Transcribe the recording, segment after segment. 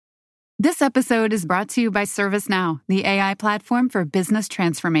This episode is brought to you by ServiceNow, the AI platform for business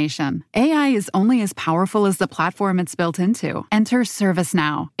transformation. AI is only as powerful as the platform it's built into. Enter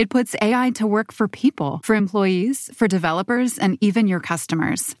ServiceNow. It puts AI to work for people, for employees, for developers, and even your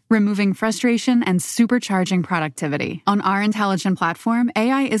customers, removing frustration and supercharging productivity. On our intelligent platform,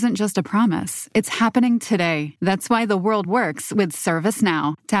 AI isn't just a promise. It's happening today. That's why the world works with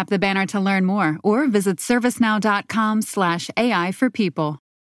ServiceNow. Tap the banner to learn more or visit servicenow.com/AI for people.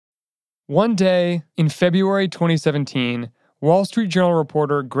 One day in February 2017, Wall Street Journal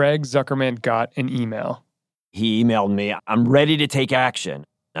reporter Greg Zuckerman got an email. He emailed me, "I'm ready to take action.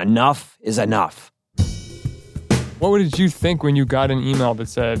 Enough is enough." What did you think when you got an email that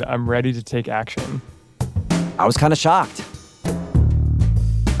said, "I'm ready to take action"? I was kind of shocked.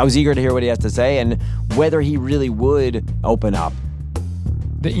 I was eager to hear what he has to say and whether he really would open up.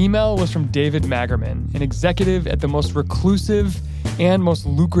 The email was from David Magerman, an executive at the most reclusive and most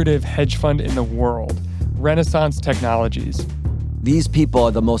lucrative hedge fund in the world, Renaissance Technologies. These people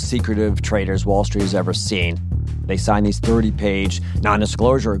are the most secretive traders Wall Street has ever seen. They signed these 30-page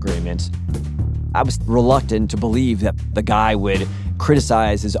non-disclosure agreements. I was reluctant to believe that the guy would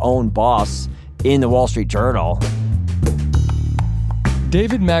criticize his own boss in the Wall Street Journal.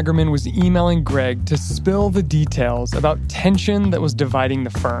 David Magerman was emailing Greg to spill the details about tension that was dividing the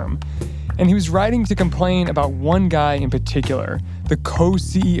firm. And he was writing to complain about one guy in particular, the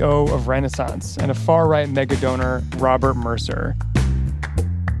co-CEO of Renaissance and a far-right megadonor, Robert Mercer.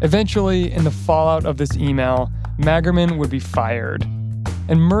 Eventually, in the fallout of this email, Magerman would be fired,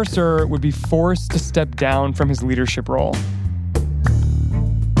 and Mercer would be forced to step down from his leadership role.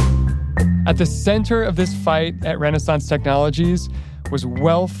 At the center of this fight at Renaissance Technologies was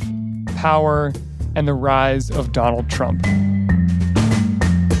wealth, power, and the rise of Donald Trump.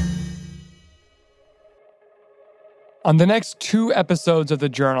 On the next 2 episodes of The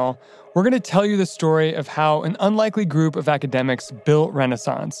Journal, we're going to tell you the story of how an unlikely group of academics built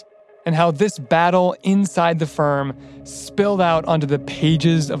Renaissance and how this battle inside the firm spilled out onto the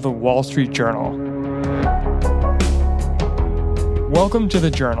pages of the Wall Street Journal. Welcome to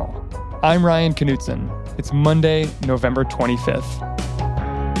The Journal. I'm Ryan Knutson. It's Monday, November 25th.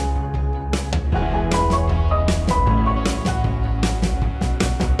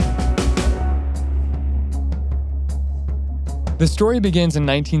 The story begins in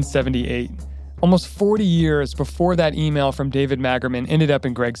 1978, almost 40 years before that email from David Magerman ended up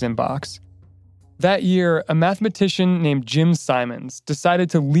in Greg's inbox. That year, a mathematician named Jim Simons decided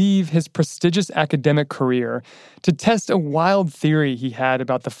to leave his prestigious academic career to test a wild theory he had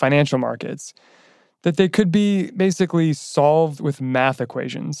about the financial markets, that they could be basically solved with math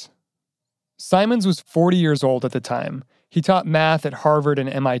equations. Simons was 40 years old at the time. He taught math at Harvard and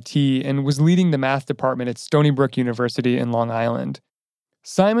MIT and was leading the math department at Stony Brook University in Long Island.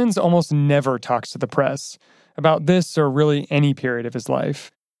 Simons almost never talks to the press about this or really any period of his life.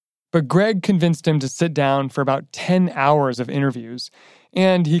 But Greg convinced him to sit down for about 10 hours of interviews,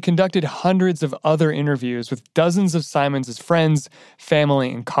 and he conducted hundreds of other interviews with dozens of Simons' friends,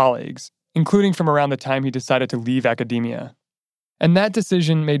 family, and colleagues, including from around the time he decided to leave academia. And that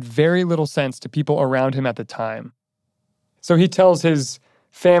decision made very little sense to people around him at the time. So he tells his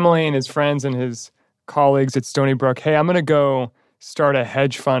family and his friends and his colleagues at Stony Brook, "Hey, I'm going to go start a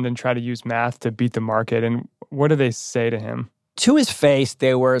hedge fund and try to use math to beat the market." And what do they say to him? To his face,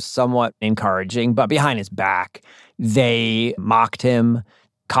 they were somewhat encouraging, but behind his back, they mocked him.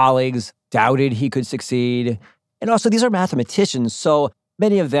 Colleagues doubted he could succeed. And also, these are mathematicians, so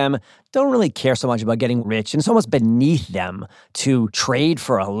many of them don't really care so much about getting rich, and it's almost beneath them to trade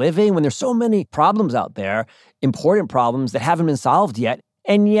for a living when there's so many problems out there, important problems that haven't been solved yet.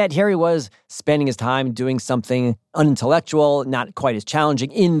 And yet here he was spending his time doing something unintellectual, not quite as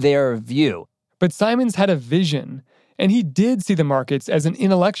challenging in their view. But Simons had a vision, and he did see the markets as an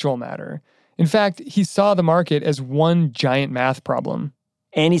intellectual matter. In fact, he saw the market as one giant math problem.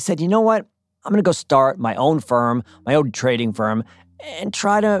 And he said, "You know what? I'm going to go start my own firm, my own trading firm, and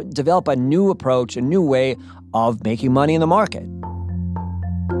try to develop a new approach, a new way of making money in the market."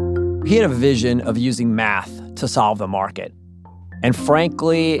 He had a vision of using math to solve the market. And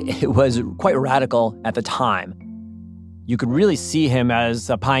frankly, it was quite radical at the time. You could really see him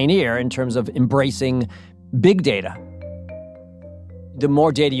as a pioneer in terms of embracing big data. The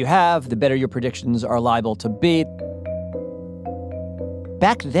more data you have, the better your predictions are liable to be.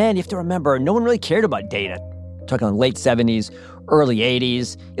 Back then, you have to remember, no one really cared about data. Talking in the late 70s, early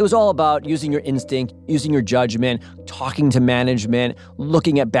 80s. It was all about using your instinct, using your judgment, talking to management,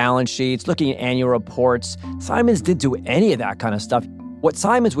 looking at balance sheets, looking at annual reports. Simons didn't do any of that kind of stuff. What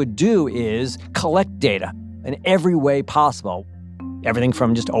Simons would do is collect data in every way possible. Everything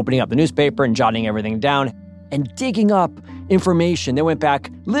from just opening up the newspaper and jotting everything down and digging up information that went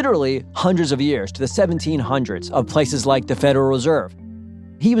back literally hundreds of years to the 1700s of places like the Federal Reserve.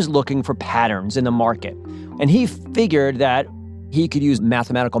 He was looking for patterns in the market, and he figured that he could use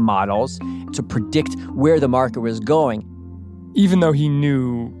mathematical models to predict where the market was going. Even though he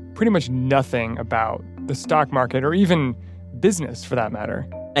knew pretty much nothing about the stock market or even business for that matter.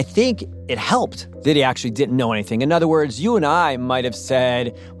 I think it helped that he actually didn't know anything. In other words, you and I might have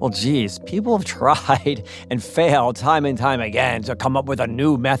said, well, geez, people have tried and failed time and time again to come up with a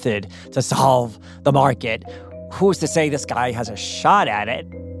new method to solve the market. Who's to say this guy has a shot at it?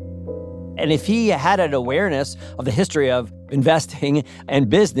 And if he had an awareness of the history of investing and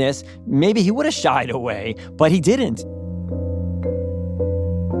business, maybe he would have shied away, but he didn't.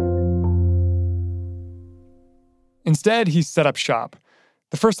 Instead, he set up shop.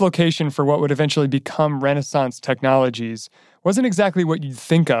 The first location for what would eventually become Renaissance Technologies wasn't exactly what you'd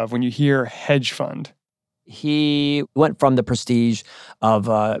think of when you hear hedge fund. He went from the prestige of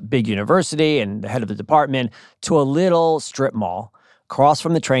a big university and the head of the department to a little strip mall, across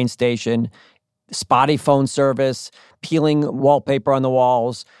from the train station, spotty phone service, peeling wallpaper on the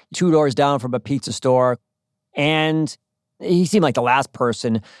walls, 2 doors down from a pizza store. And he seemed like the last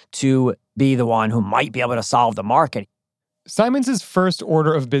person to be the one who might be able to solve the market. Simons' first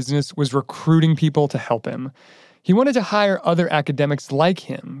order of business was recruiting people to help him. He wanted to hire other academics like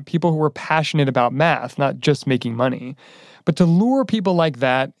him, people who were passionate about math, not just making money. But to lure people like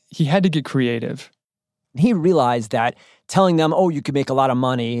that, he had to get creative. He realized that telling them, oh, you can make a lot of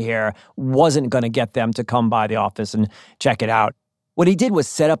money here, wasn't going to get them to come by the office and check it out. What he did was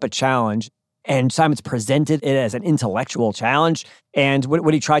set up a challenge, and Simons presented it as an intellectual challenge. And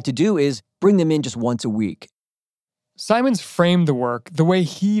what he tried to do is bring them in just once a week. Simons framed the work the way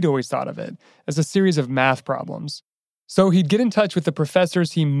he'd always thought of it, as a series of math problems. So he'd get in touch with the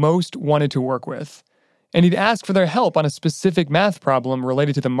professors he most wanted to work with, and he'd ask for their help on a specific math problem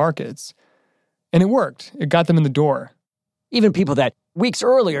related to the markets. And it worked. It got them in the door. Even people that weeks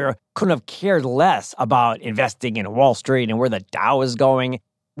earlier couldn't have cared less about investing in Wall Street and where the Dow is going,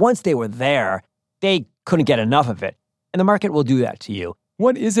 once they were there, they couldn't get enough of it. And the market will do that to you.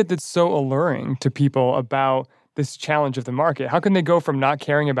 What is it that's so alluring to people about this challenge of the market? How can they go from not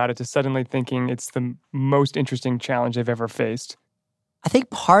caring about it to suddenly thinking it's the most interesting challenge they've ever faced? I think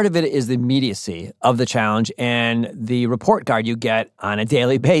part of it is the immediacy of the challenge and the report card you get on a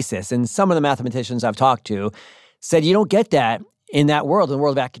daily basis. And some of the mathematicians I've talked to said you don't get that in that world, in the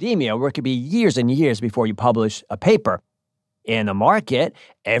world of academia, where it could be years and years before you publish a paper. In the market,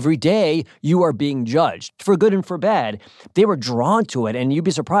 every day you are being judged, for good and for bad. They were drawn to it, and you'd be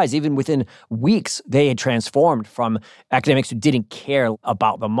surprised, even within weeks, they had transformed from academics who didn't care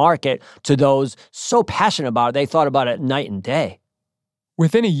about the market to those so passionate about it, they thought about it night and day.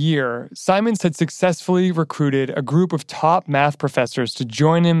 Within a year, Simons had successfully recruited a group of top math professors to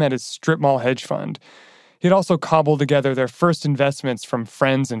join him at his strip mall hedge fund. He'd also cobbled together their first investments from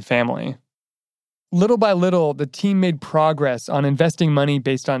friends and family. Little by little, the team made progress on investing money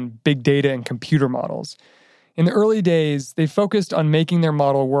based on big data and computer models. In the early days, they focused on making their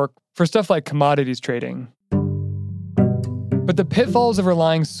model work for stuff like commodities trading. But the pitfalls of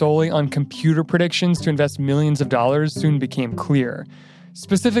relying solely on computer predictions to invest millions of dollars soon became clear,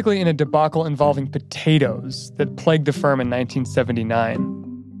 specifically in a debacle involving potatoes that plagued the firm in 1979.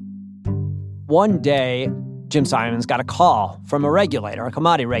 One day, Jim Simons got a call from a regulator, a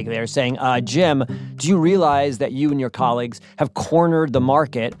commodity regulator, saying, Jim, do you realize that you and your colleagues have cornered the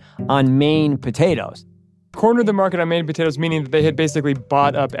market on Maine potatoes? Cornered the market on Maine potatoes, meaning that they had basically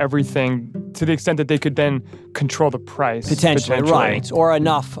bought up everything to the extent that they could then control the price. Potentially, right. Or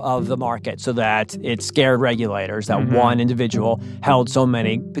enough of the market so that it scared regulators that one individual held so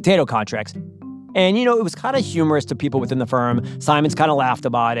many potato contracts. And, you know, it was kind of humorous to people within the firm. Simons kind of laughed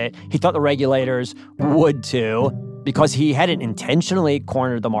about it. He thought the regulators would too, because he hadn't intentionally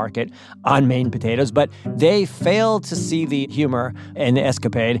cornered the market on Maine potatoes, but they failed to see the humor in the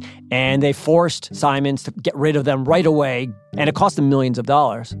escapade, and they forced Simons to get rid of them right away, and it cost them millions of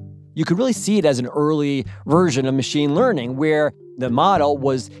dollars. You could really see it as an early version of machine learning, where the model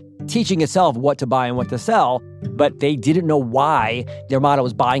was teaching itself what to buy and what to sell, but they didn't know why their model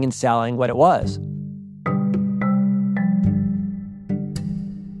was buying and selling what it was.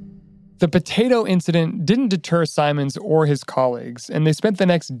 The potato incident didn't deter Simons or his colleagues, and they spent the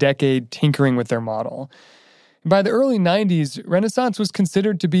next decade tinkering with their model. By the early 90s, Renaissance was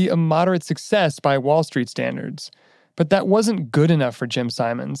considered to be a moderate success by Wall Street standards, but that wasn't good enough for Jim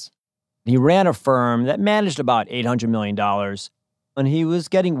Simons. He ran a firm that managed about $800 million, and he was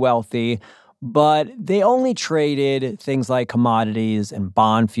getting wealthy, but they only traded things like commodities and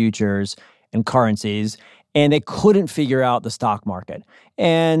bond futures and currencies, and they couldn't figure out the stock market.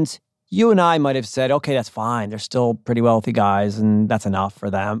 And you and I might have said, okay, that's fine. They're still pretty wealthy guys, and that's enough for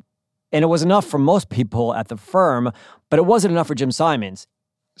them. And it was enough for most people at the firm, but it wasn't enough for Jim Simons.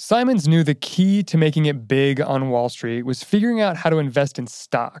 Simons knew the key to making it big on Wall Street was figuring out how to invest in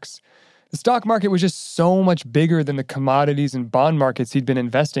stocks. The stock market was just so much bigger than the commodities and bond markets he'd been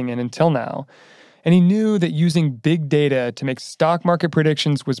investing in until now. And he knew that using big data to make stock market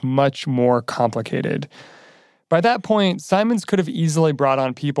predictions was much more complicated. By that point, Simons could have easily brought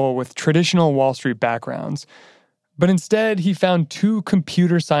on people with traditional Wall Street backgrounds. But instead, he found two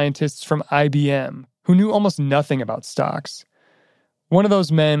computer scientists from IBM who knew almost nothing about stocks. One of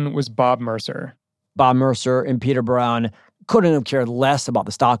those men was Bob Mercer. Bob Mercer and Peter Brown couldn't have cared less about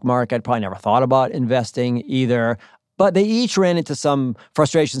the stock market, probably never thought about investing either. But they each ran into some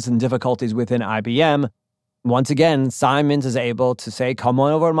frustrations and difficulties within IBM. Once again, Simons is able to say, come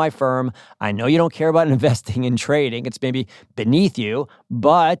on over to my firm. I know you don't care about investing and trading. It's maybe beneath you,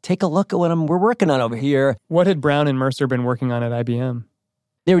 but take a look at what we're working on over here. What had Brown and Mercer been working on at IBM?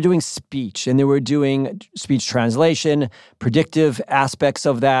 They were doing speech, and they were doing speech translation, predictive aspects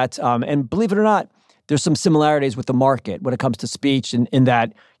of that. And believe it or not, there's some similarities with the market when it comes to speech in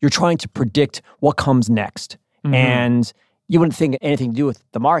that you're trying to predict what comes next. Mm-hmm. And you wouldn't think anything to do with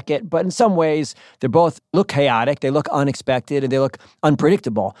the market, but in some ways, they both look chaotic, they look unexpected, and they look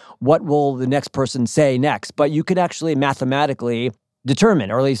unpredictable. What will the next person say next? But you could actually mathematically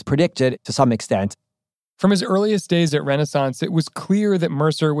determine, or at least predict it to some extent. From his earliest days at Renaissance, it was clear that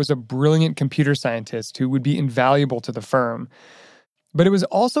Mercer was a brilliant computer scientist who would be invaluable to the firm. But it was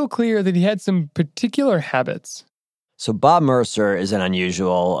also clear that he had some particular habits. So Bob Mercer is an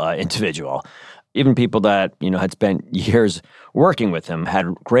unusual individual. Even people that, had spent years working with him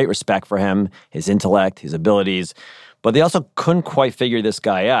had great respect for him, his intellect, his abilities, but they also couldn't quite figure this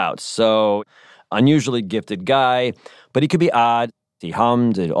guy out. So, unusually gifted guy, but he could be odd. He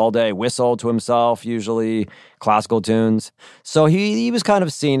hummed all day, whistled to himself, usually classical tunes. So he was kind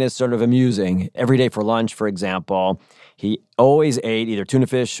of seen as sort of amusing. Every day for lunch, for example, he always ate either tuna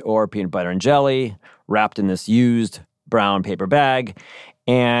fish or peanut butter and jelly, wrapped in this used brown paper bag.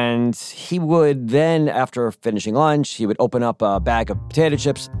 And he would then, after finishing lunch, he would open up a bag of potato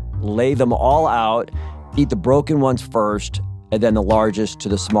chips, lay them all out, eat the broken ones first, and then the largest to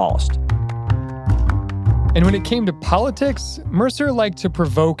the smallest. And when it came to politics, Mercer liked to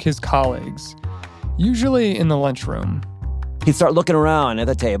provoke his colleagues, usually in the lunchroom. He'd start looking around at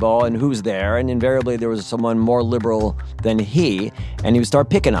the table and who's there, and invariably there was someone more liberal than he, and he would start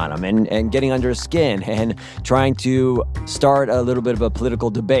picking on him and getting under his skin and trying to start a little bit of a political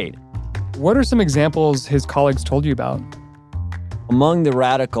debate. What are some examples his colleagues told you about? Among the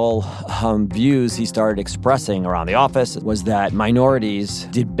radical views he started expressing around the office was that minorities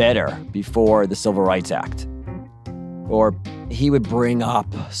did better before the Civil Rights Act. Or he would bring up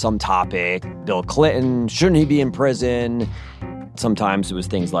some topic, Bill Clinton, shouldn't he be in prison? Sometimes it was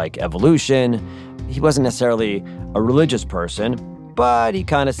things like evolution. He wasn't necessarily a religious person, but he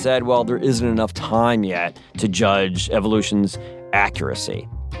kind of said, well, there isn't enough time yet to judge evolution's accuracy.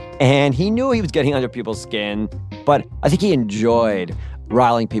 And he knew he was getting under people's skin, but I think he enjoyed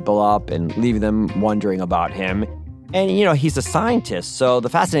riling people up and leaving them wondering about him. And, he's a scientist, so the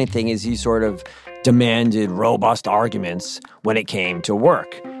fascinating thing is he sort of demanded robust arguments when it came to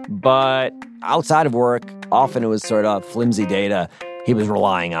work. But outside of work, often it was sort of flimsy data he was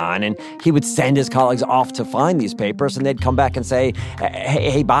relying on. And he would send his colleagues off to find these papers, and they'd come back and say,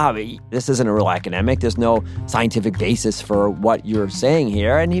 hey, Bob, this isn't a real academic. There's no scientific basis for what you're saying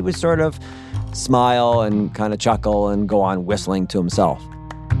here. And he would sort of smile and kind of chuckle and go on whistling to himself.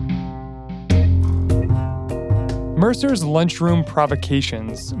 Mercer's lunchroom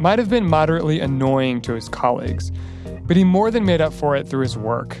provocations might have been moderately annoying to his colleagues, but he more than made up for it through his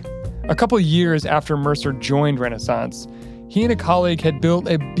work. A couple years after Mercer joined Renaissance, he and a colleague had built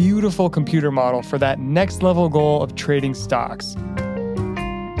a beautiful computer model for that next-level goal of trading stocks.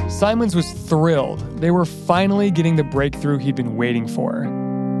 Simons was thrilled. They were finally getting the breakthrough he'd been waiting for.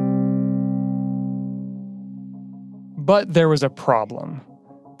 But there was a problem.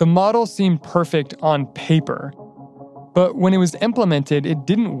 The model seemed perfect on paper, but when it was implemented, it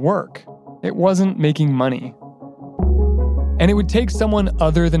didn't work. It wasn't making money. And it would take someone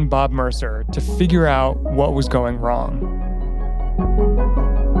other than Bob Mercer to figure out what was going wrong.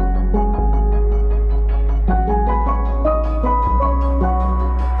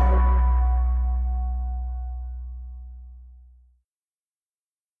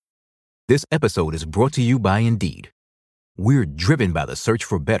 This episode is brought to you by Indeed. We're driven by the search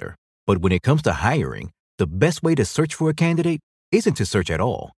for better, But when it comes to hiring, the best way to search for a candidate isn't to search at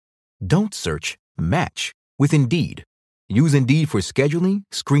all. Don't search, match with Indeed. Use Indeed for scheduling,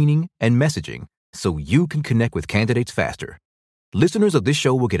 screening, and messaging so you can connect with candidates faster. Listeners of this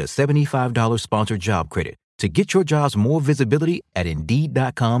show will get a $75 sponsored job credit to get your jobs more visibility at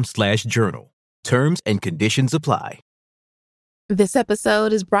Indeed.com/journal. Terms and conditions apply. This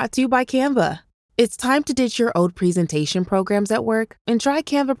episode is brought to you by Canva. It's time to ditch your old presentation programs at work and try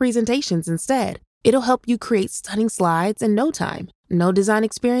Canva presentations instead. It'll help you create stunning slides in no time. No design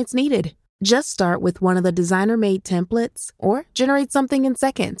experience needed. Just start with one of the designer-made templates or generate something in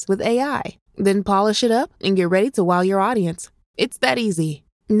seconds with AI. Then polish it up and get ready to wow your audience. It's that easy.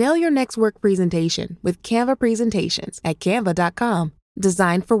 Nail your next work presentation with Canva presentations at canva.com.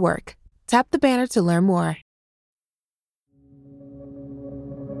 Designed for work. Tap the banner to learn more.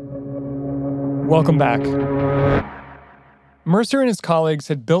 Welcome back. Mercer and his colleagues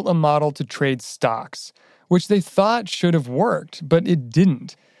had built a model to trade stocks, which they thought should have worked, but it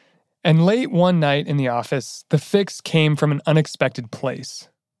didn't. And late one night in the office, the fix came from an unexpected place.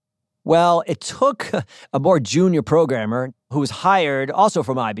 Well, it took a more junior programmer who was hired also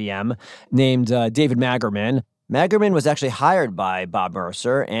from IBM named David Magerman. Magerman was actually hired by Bob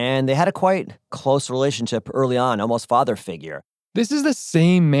Mercer, and they had a quite close relationship early on, almost father figure. This is the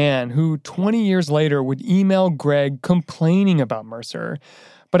same man who 20 years later would email Greg complaining about Mercer.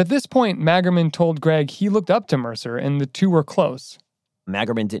 But at this point, Magerman told Greg he looked up to Mercer and the two were close.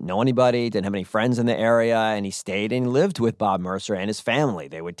 Magerman didn't know anybody, didn't have any friends in the area, and he stayed and lived with Bob Mercer and his family.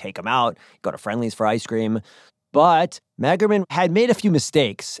 They would take him out, go to Friendly's for ice cream. But Magerman had made a few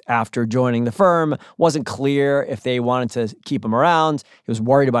mistakes after joining the firm. Wasn't clear if they wanted to keep him around. He was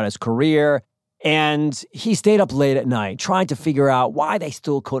worried about his career. And he stayed up late at night trying to figure out why they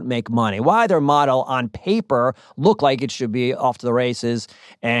still couldn't make money, why their model on paper looked like it should be off to the races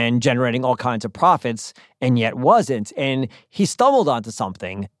and generating all kinds of profits, and yet wasn't. And he stumbled onto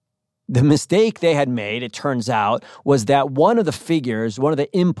something. The mistake they had made, it turns out, was that one of the figures, one of the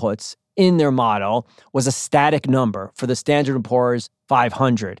inputs in their model was a static number for the Standard & Poor's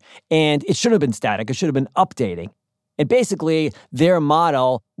 500. And it shouldn't have been static. It should have been updating. And basically, their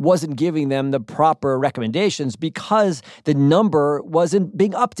model wasn't giving them the proper recommendations because the number wasn't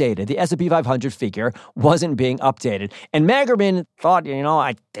being updated. The S&P 500 figure wasn't being updated. And Magerman thought,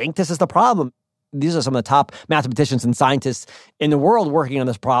 I think this is the problem. These are some of the top mathematicians and scientists in the world working on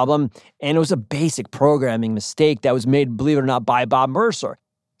this problem. And it was a basic programming mistake that was made, believe it or not, by Bob Mercer.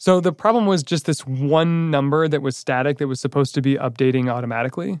 So the problem was just this one number that was static that was supposed to be updating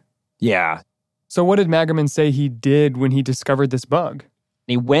automatically? Yeah. So what did Magerman say he did when he discovered this bug?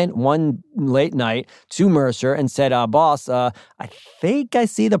 He went one late night to Mercer and said, boss, I think I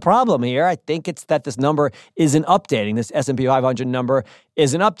see the problem here. I think it's that this number isn't updating. This S&P 500 number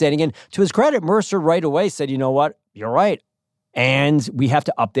isn't updating. And to his credit, Mercer right away said, you know what? You're right. And we have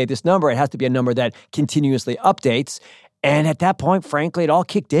to update this number. It has to be a number that continuously updates. And at that point, frankly, it all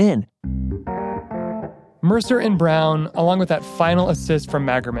kicked in. Mercer and Brown, along with that final assist from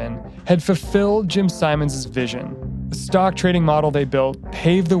Magerman, had fulfilled Jim Simons' vision. The stock trading model they built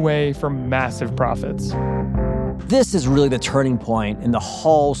paved the way for massive profits. This is really the turning point in the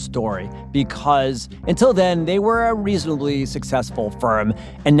whole story because until then, they were a reasonably successful firm,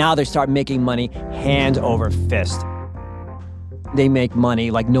 and now they start making money hand over fist. They make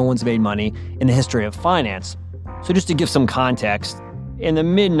money like no one's made money in the history of finance. So just to give some context, in the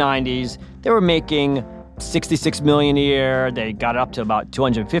mid-90s, they were making $66 million a year. They got up to about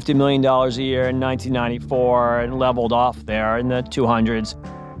 $250 million a year in 1994 and leveled off there in the 200s.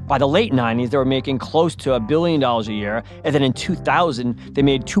 By the late 90s, they were making close to $1 billion a year. And then in 2000, they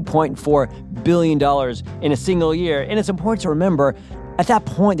made $2.4 billion in a single year. And it's important to remember, at that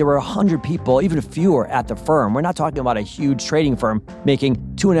point, there were 100 people, even fewer, at the firm. We're not talking about a huge trading firm making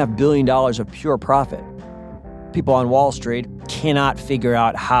 $2.5 billion of pure profit. People on Wall Street cannot figure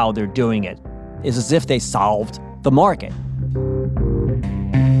out how they're doing it. It's as if they solved the market.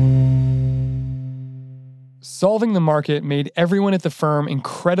 Solving the market made everyone at the firm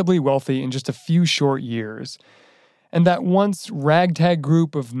incredibly wealthy in just a few short years. And that once ragtag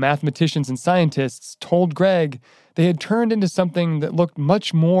group of mathematicians and scientists told Greg they had turned into something that looked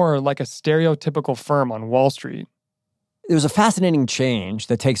much more like a stereotypical firm on Wall Street. There's a fascinating change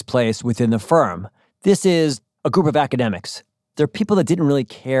that takes place within the firm. This is a group of academics. They're people that didn't really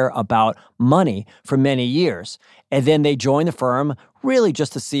care about money for many years. And then they joined the firm really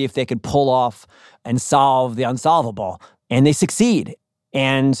just to see if they could pull off and solve the unsolvable. And they succeed.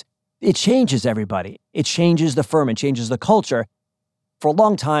 And it changes everybody. It changes the firm. It changes the culture. For a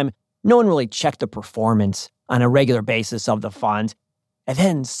long time, no one really checked the performance on a regular basis of the fund. And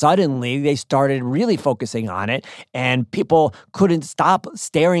then suddenly they started really focusing on it, and people couldn't stop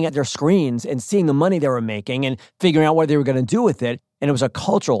staring at their screens and seeing the money they were making and figuring out what they were going to do with it. And it was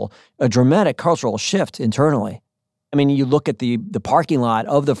a dramatic cultural shift internally. I mean, you look at the parking lot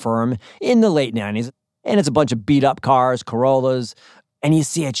of the firm in the late 90s, and it's a bunch of beat-up cars, Corollas, and you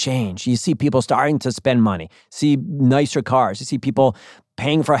see a change. You see people starting to spend money, see nicer cars. You see people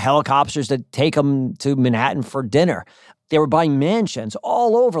paying for helicopters to take them to Manhattan for dinner. They were buying mansions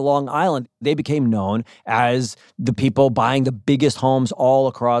all over Long Island. They became known as the people buying the biggest homes all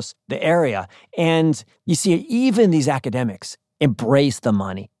across the area. And you see even these academics embrace the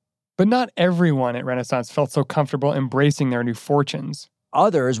money. But not everyone at Renaissance felt so comfortable embracing their new fortunes.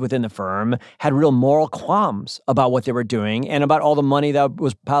 Others within the firm had real moral qualms about what they were doing and about all the money that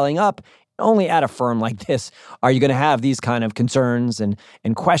was piling up. Only at a firm like this are you going to have these kind of concerns and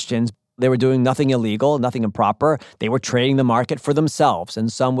questions. They were doing nothing illegal, nothing improper. They were trading the market for themselves.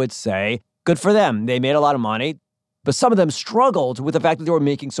 And some would say, good for them. They made a lot of money. But some of them struggled with the fact that they were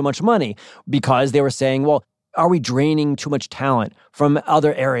making so much money because they were saying, well, are we draining too much talent from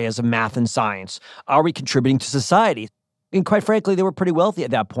other areas of math and science? Are we contributing to society? And quite frankly, they were pretty wealthy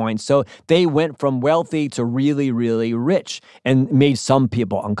at that point. So they went from wealthy to really, really rich and made some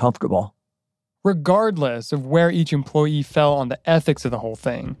people uncomfortable. Regardless of where each employee fell on the ethics of the whole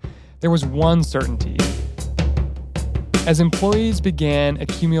thing, there was one certainty. As employees began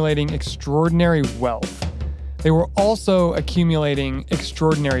accumulating extraordinary wealth, they were also accumulating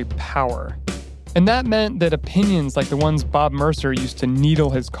extraordinary power. And that meant that opinions like the ones Bob Mercer used to needle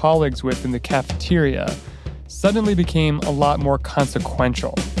his colleagues with in the cafeteria suddenly became a lot more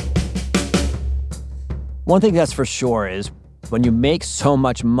consequential. One thing that's for sure is when you make so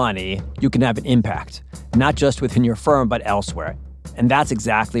much money, you can have an impact, not just within your firm, but elsewhere. And that's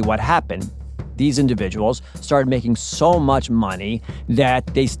exactly what happened. These individuals started making so much money that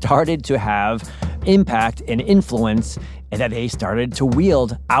they started to have impact and influence, and that they started to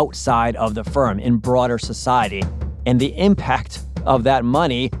wield outside of the firm in broader society. And the impact of that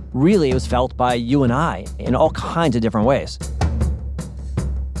money really was felt by you and I in all kinds of different ways.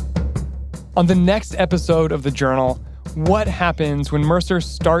 On the next episode of The Journal, what happens when Mercer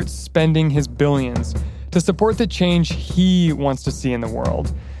starts spending his billions to support the change he wants to see in the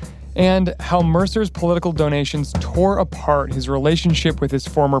world, and how Mercer's political donations tore apart his relationship with his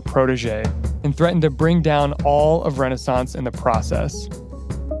former protege and threatened to bring down all of Renaissance in the process.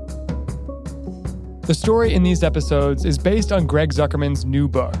 The story in these episodes is based on Greg Zuckerman's new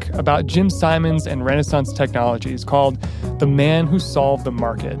book about Jim Simons and Renaissance technologies called The Man Who Solved the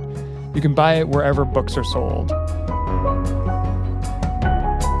Market. You can buy it wherever books are sold.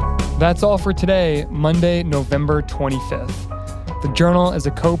 That's all for today, Monday, November 25th. The Journal is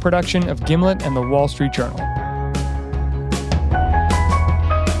a co-production of Gimlet and The Wall Street Journal.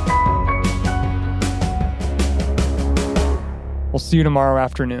 We'll see you tomorrow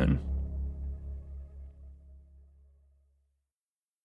afternoon.